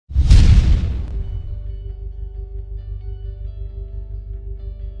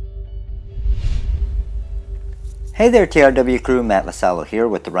Hey there TRW crew, Matt Vasallo here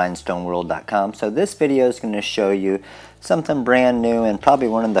with the RhinestoneWorld.com. So this video is going to show you something brand new and probably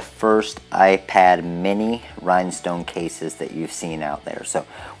one of the first iPad mini rhinestone cases that you've seen out there. So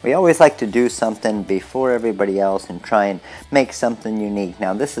we always like to do something before everybody else and try and make something unique.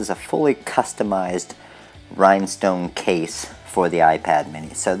 Now this is a fully customized rhinestone case for the iPad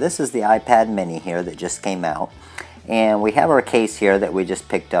mini. So this is the iPad mini here that just came out, and we have our case here that we just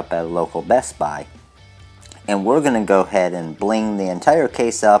picked up at a local Best Buy. And we're going to go ahead and bling the entire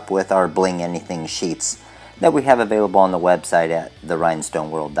case up with our Bling Anything sheets that we have available on the website at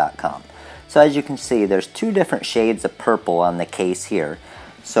therhinestoneworld.com. So as you can see, there's two different shades of purple on the case here.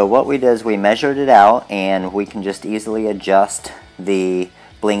 So what we did is we measured it out, and we can just easily adjust the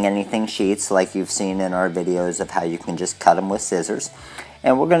Bling Anything sheets like you've seen in our videos of how you can just cut them with scissors.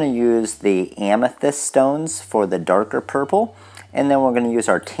 And we're going to use the amethyst stones for the darker purple. And then we're going to use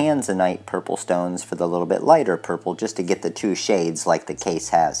our tanzanite purple stones for the little bit lighter purple, just to get the two shades like the case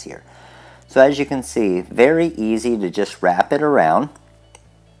has here. So as you can see, very easy to just wrap it around.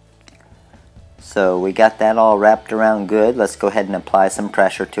 So we got that all wrapped around good. Let's go ahead and apply some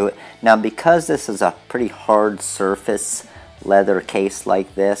pressure to it. Now because this is a pretty hard surface leather case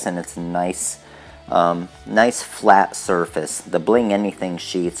like this, and it's a nice flat surface, the Bling Anything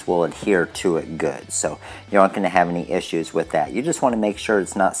sheets will adhere to it good, so you aren't going to have any issues with that. You just want to make sure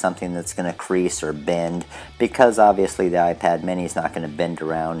it's not something that's going to crease or bend, because obviously the iPad mini is not going to bend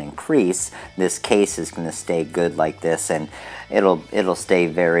around and crease. This case is going to stay good like this, and it'll stay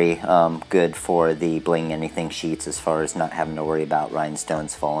very good for the Bling Anything sheets, as far as not having to worry about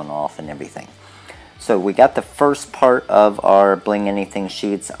rhinestones falling off and everything. So we got the first part of our Bling Anything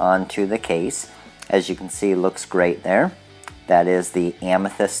sheets onto the case. As you can see, looks great there. That is the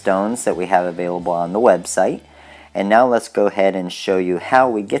amethyst stones that we have available on the website. And now let's go ahead and show you how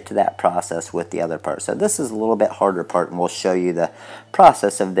we get to that process with the other part. So this is a little bit harder part, and we'll show you the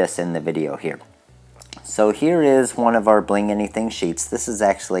process of this in the video here. So here is one of our Bling Anything sheets. This is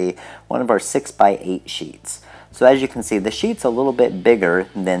actually one of our 6x8 sheets. So as you can see, the sheet's a little bit bigger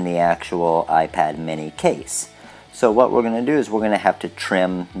than the actual iPad mini case. So what we're going to do is we're going to have to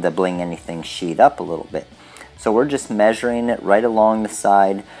trim the Bling Anything sheet up a little bit. So we're just measuring it right along the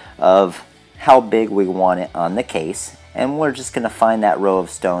side of how big we want it on the case, and we're just going to find that row of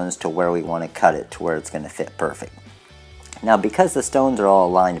stones to where we want to cut it to where it's going to fit perfect. Now because the stones are all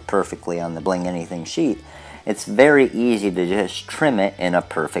aligned perfectly on the Bling Anything sheet, it's very easy to just trim it in a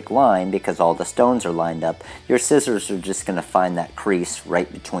perfect line because all the stones are lined up. Your scissors are just going to find that crease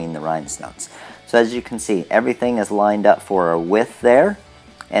right between the rhinestones. So as you can see, everything is lined up for our width there,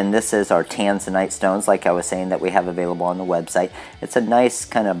 and this is our tanzanite stones, like I was saying, that we have available on the website. It's a nice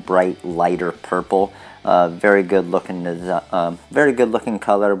kind of bright, lighter purple, very good looking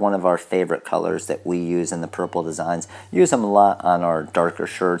color. One of our favorite colors that we use in the purple designs. Use them a lot on our darker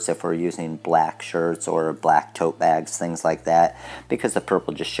shirts if we're using black shirts or black tote bags, things like that, because the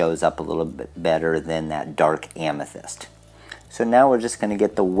purple just shows up a little bit better than that dark amethyst. So now we're just going to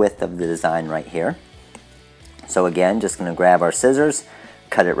get the width of the design right here. So again, just going to grab our scissors,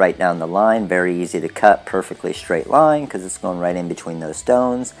 cut it right down the line. Very easy to cut, perfectly straight line because it's going right in between those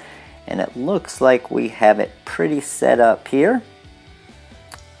stones. And it looks like we have it pretty set up here.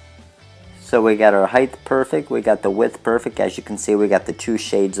 So we got our height perfect, we got the width perfect. As you can see, we got the two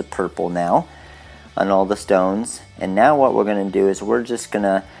shades of purple now on all the stones. And now what we're going to do is we're just going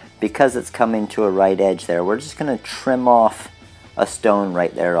to, because it's coming to a right edge there, we're just going to trim off a stone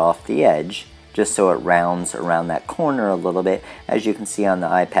right there off the edge, just so it rounds around that corner a little bit. As you can see on the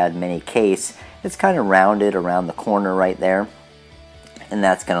iPad mini case, it's kind of rounded around the corner right there, and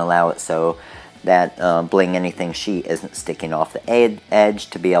that's going to allow it so that Bling Anything sheet isn't sticking off the edge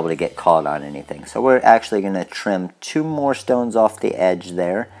to be able to get caught on anything. So we're actually going to trim two more stones off the edge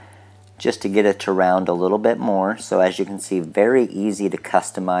there, just to get it to round a little bit more. So as you can see, very easy to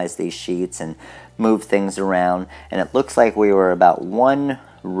customize these sheets and move things around. And it looks like we were about one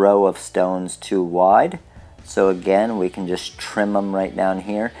row of stones too wide. So again, we can just trim them right down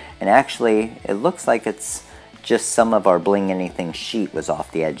here. And actually, it looks like it's just some of our Bling Anything sheet was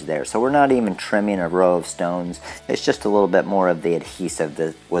off the edge there. So we're not even trimming a row of stones. It's just a little bit more of the adhesive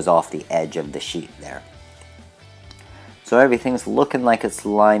that was off the edge of the sheet there. So everything's looking like it's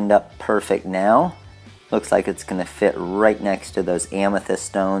lined up perfect now. Looks like it's going to fit right next to those amethyst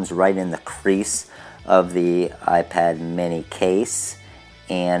stones, right in the crease of the iPad mini case.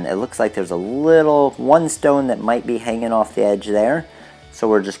 And it looks like there's a one stone that might be hanging off the edge there. So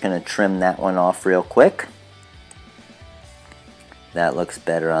we're just going to trim that one off real quick. That looks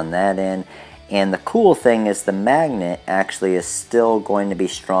better on that end. And the cool thing is the magnet actually is still going to be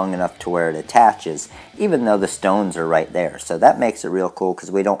strong enough to where it attaches, even though the stones are right there. So that makes it real cool because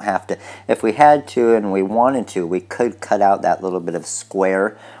we don't have to, if we had to and we wanted to, we could cut out that little bit of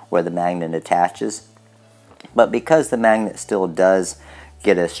square where the magnet attaches. But because the magnet still does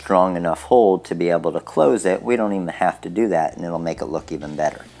get a strong enough hold to be able to close it, we don't even have to do that, and it'll make it look even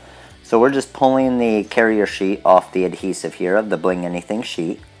better. So we're just pulling the carrier sheet off the adhesive here of the Bling Anything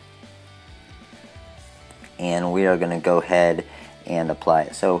sheet. And we are going to go ahead and apply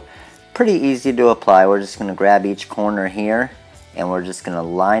it. So pretty easy to apply. We're just going to grab each corner here and we're just going to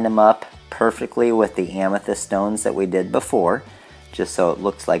line them up perfectly with the amethyst stones that we did before, just so it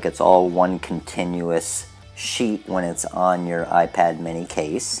looks like it's all one continuous sheet when it's on your iPad mini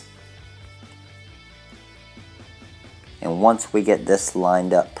case. And once we get this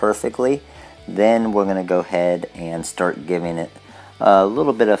lined up perfectly, then we're going to go ahead and start giving it a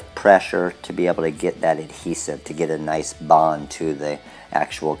little bit of pressure to be able to get that adhesive, to get a nice bond to the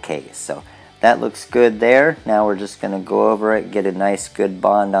actual case. So that looks good there. Now we're just going to go over it, get a nice good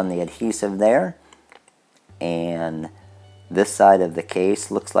bond on the adhesive there. And this side of the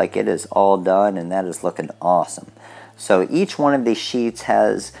case looks like it is all done, and that is looking awesome. So each one of these sheets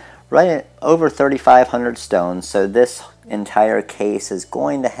has right over 3,500 stones, so this entire case is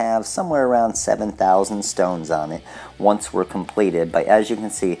going to have somewhere around 7,000 stones on it once we're completed. But as you can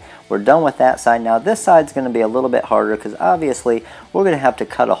see, we're done with that side. Now this side's going to be a little bit harder because obviously we're going to have to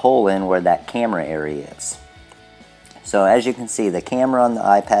cut a hole in where that camera area is. So as you can see, the camera on the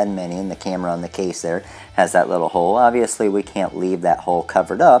iPad mini and the camera on the case there has that little hole. Obviously we can't leave that hole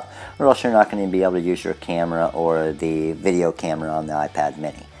covered up, or else you're not going to be able to use your camera or the video camera on the iPad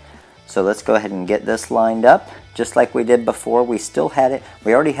mini. So let's go ahead and get this lined up. Just like we did before, we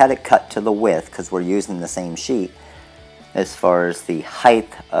already had it cut to the width because we're using the same sheet as far as the height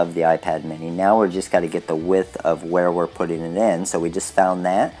of the iPad mini. Now we're just got to get the width of where we're putting it in. So we just found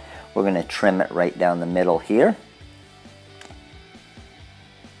that. We're going to trim it right down the middle here.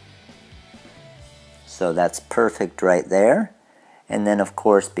 So that's perfect right there. And then of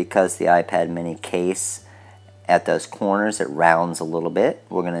course, because the iPad mini case at those corners, it rounds a little bit.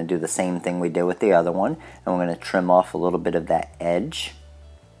 We're going to do the same thing we did with the other one, and we're going to trim off a little bit of that edge,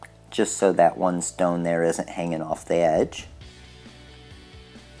 just so that one stone there isn't hanging off the edge.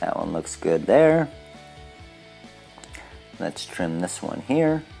 That one looks good there. Let's trim this one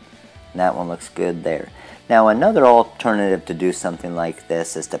here. That one looks good there. Now another alternative to do something like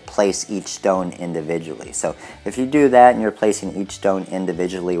this is to place each stone individually. So if you do that and you're placing each stone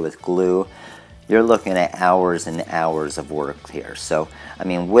individually with glue, you're looking at hours and hours of work here. So, I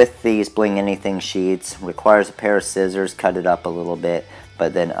mean, with these Bling Anything sheets, requires a pair of scissors, cut it up a little bit,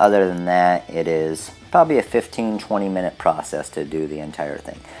 but then other than that, it is probably a 15-20 minute process to do the entire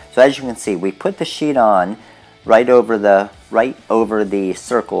thing. So as you can see, we put the sheet on right over the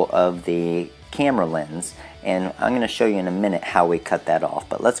circle of the camera lens, and I'm going to show you in a minute how we cut that off.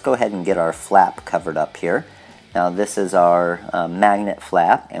 But let's go ahead and get our flap covered up here. Now this is our magnet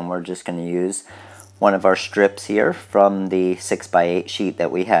flap, and we're just going to use one of our strips here from the 6x8 sheet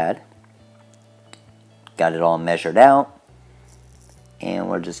that we had. Got it all measured out, and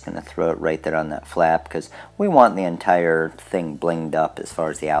we're just going to throw it right there on that flap because we want the entire thing blinged up as far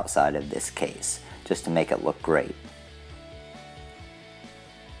as the outside of this case, just to make it look great.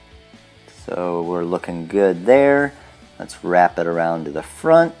 So we're looking good there. Let's wrap it around to the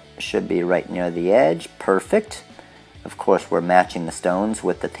front. Should be right near the edge. Perfect. Of course, we're matching the stones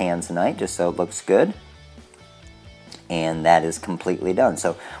with the tanzanite just so it looks good. And that is completely done.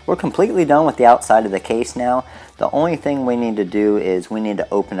 So we're completely done with the outside of the case now. The only thing we need to do is we need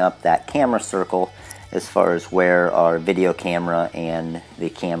to open up that camera circle as far as where our video camera and the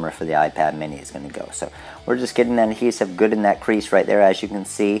camera for the iPad mini is going to go. So we're just getting that adhesive good in that crease right there. As you can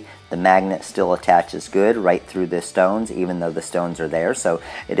see, the magnet still attaches good right through the stones, even though the stones are there. So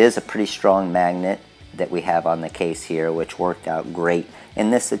it is a pretty strong magnet that we have on the case here, which worked out great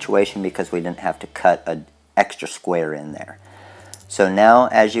in this situation because we didn't have to cut an extra square in there. So now,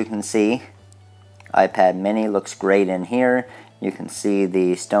 as you can see, iPad mini looks great in here. You can see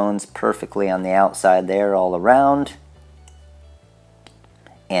the stones perfectly on the outside there all around.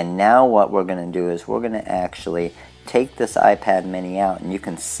 And now what we're going to do is we're going to actually take this iPad mini out, and you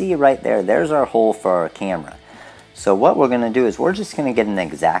can see right there, there's our hole for our camera. So what we're going to do is we're just going to get an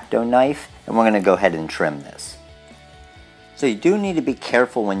X-Acto knife, and we're going to go ahead and trim this. So you do need to be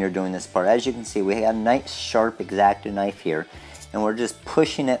careful when you're doing this part. As you can see, we have a nice sharp X-Acto knife here, and we're just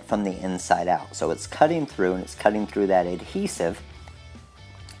pushing it from the inside out. So it's cutting through, and it's cutting through that adhesive,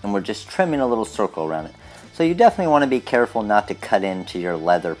 and we're just trimming a little circle around it. So So you definitely want to be careful not to cut into your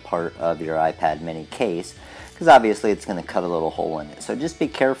leather part of your iPad mini case, because obviously it's going to cut a little hole in it. So just be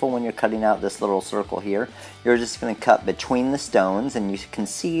careful when you're cutting out this little circle here. You're just going to cut between the stones, and you can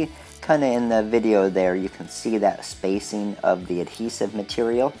see kind of in the video there, you can see that spacing of the adhesive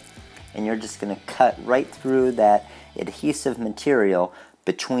material, and you're just going to cut right through that adhesive material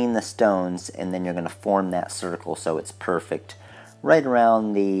between the stones, and then you're going to form that circle so it's perfect right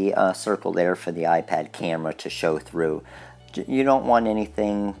around the circle there for the iPad camera to show through. You don't want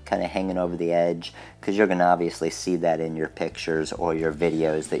anything kind of hanging over the edge, because you're going to obviously see that in your pictures or your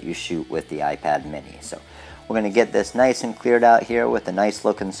videos that you shoot with the iPad mini. So we're going to get this nice and cleared out here with a nice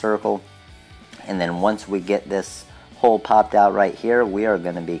looking circle, and then once we get this hole popped out right here, we are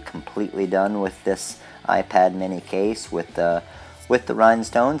going to be completely done with this iPad mini case with the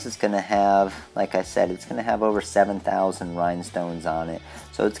rhinestones. It's going to have, like I said, it's going to have over 7,000 rhinestones on it.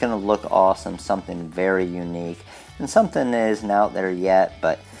 So it's going to look awesome, something very unique, and something that isn't out there yet,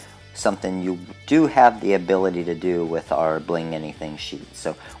 but something you do have the ability to do with our Bling Anything sheets.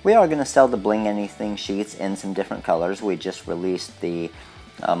 So we are going to sell the Bling Anything sheets in some different colors. We just released the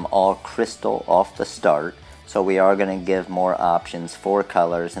all crystal off the start. So we are going to give more options for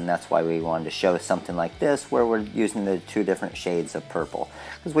colors, and that's why we wanted to show something like this where we're using the 2 different shades of purple,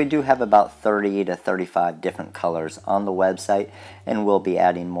 because we do have about 30 to 35 different colors on the website, and we'll be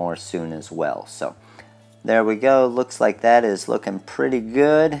adding more soon as well. So there we go. Looks like that is looking pretty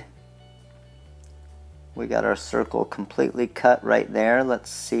good. We got our circle completely cut right there. Let's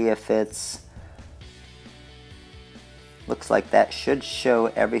see if it's... Looks like that should show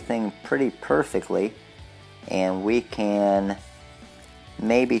everything pretty perfectly. And we can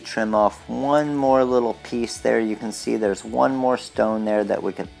maybe trim off one more little piece there. You can see there's one more stone there that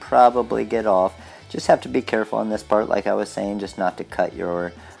we could probably get off. Just have to be careful on this part, like I was saying, just not to cut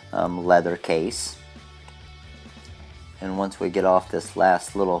your leather case. And once we get off this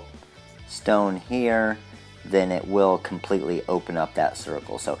last little stone here, then it will completely open up that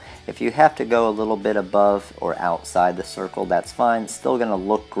circle. So if you have to go a little bit above or outside the circle, that's fine. It's still going to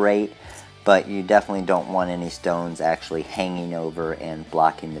look great, but you definitely don't want any stones actually hanging over and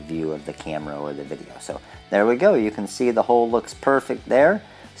blocking the view of the camera or the video. So there we go. You can see the hole looks perfect there.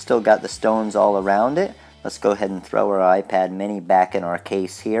 Still got the stones all around it. Let's go ahead and throw our iPad mini back in our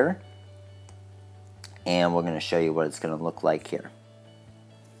case here, and we're going to show you what it's going to look like here.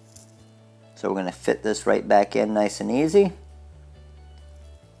 So we're going to fit this right back in nice and easy.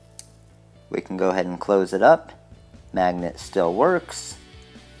 We can go ahead and close it up. Magnet still works.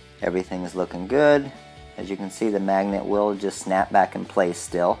 Everything's looking good. As you can see, the magnet will just snap back in place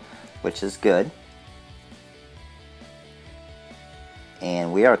still, which is good.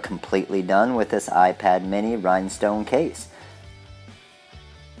 And we are completely done with this iPad mini rhinestone case.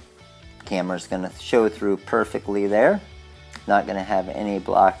 Camera's going to show through perfectly there. Not going to have any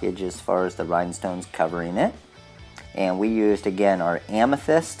blockage as far as the rhinestones covering it. And we used, again, our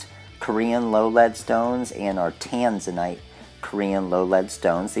amethyst Korean low lead stones and our tanzanite Korean low lead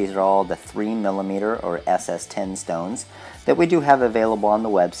stones. These are all the 3mm or SS10 stones that we do have available on the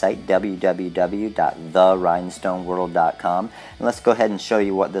website, www.therhinestoneworld.com. And let's go ahead and show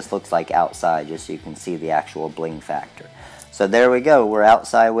you what this looks like outside, just so you can see the actual bling factor. So there we go. We're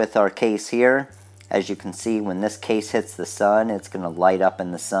outside with our case here. As you can see, when this case hits the sun, it's going to light up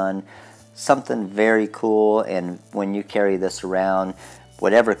in the sun. Something very cool, and when you carry this around,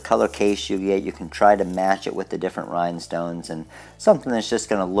 whatever color case you get, you can try to match it with the different rhinestones, and something that's just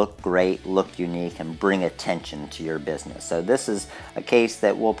going to look great, look unique, and bring attention to your business. So this is a case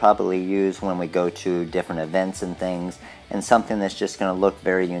that we'll probably use when we go to different events and things, and something that's just going to look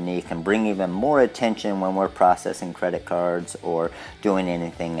very unique and bring even more attention when we're processing credit cards or doing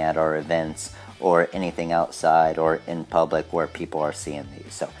anything at our events or anything outside or in public where people are seeing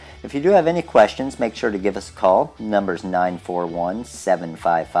these. So if you do have any questions, make sure to give us a call. Number's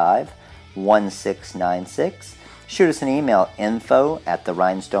 941-755-1696. Shoot us an email,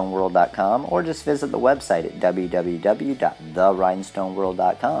 info@therhinestoneworld.com, or just visit the website at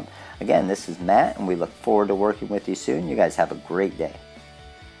www.therhinestoneworld.com. Again, this is Matt, and we look forward to working with you soon. You guys have a great day.